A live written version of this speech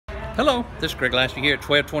Hello, this is Greg Lashley here at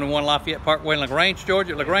 1221 Lafayette Parkway in LaGrange,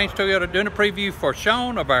 Georgia. LaGrange Toyota doing a preview for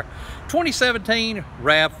Shawn of our 2017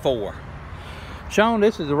 RAV4. Shawn,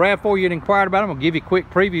 this is the RAV4 you inquired about. I'm going to give you a quick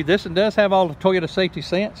preview. This one does have all the Toyota safety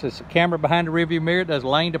sense. It's a camera behind the rearview mirror. It does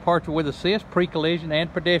lane departure with assist, pre-collision,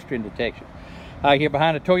 and pedestrian detection. Here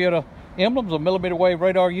behind the Toyota emblems, a millimeter wave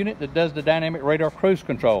radar unit that does the dynamic radar cruise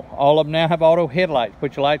control. All of them now have auto headlights.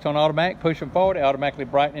 Put your lights on automatic, push them forward, they automatically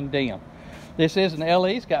brighten and dim. This is an LE.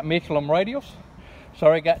 It's got Michelin radials.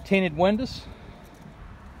 Sorry, got tinted windows.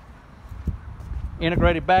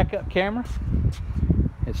 Integrated backup camera.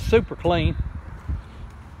 It's super clean.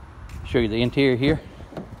 Show you the interior here.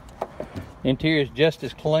 Interior is just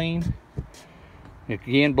as clean.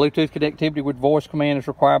 Again, Bluetooth connectivity with voice command is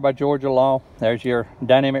required by Georgia law. There's your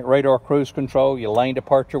dynamic radar cruise control, your lane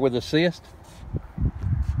departure with assist.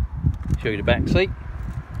 Show you the back seat.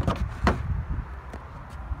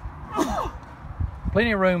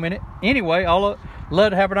 Plenty of room in it. Anyway, I'll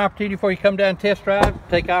love to have an opportunity for you to come down and test drive.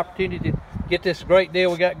 Take the opportunity to get this great deal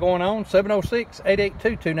we got going on.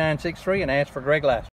 706-882-2963 and ask for Greg Lashley.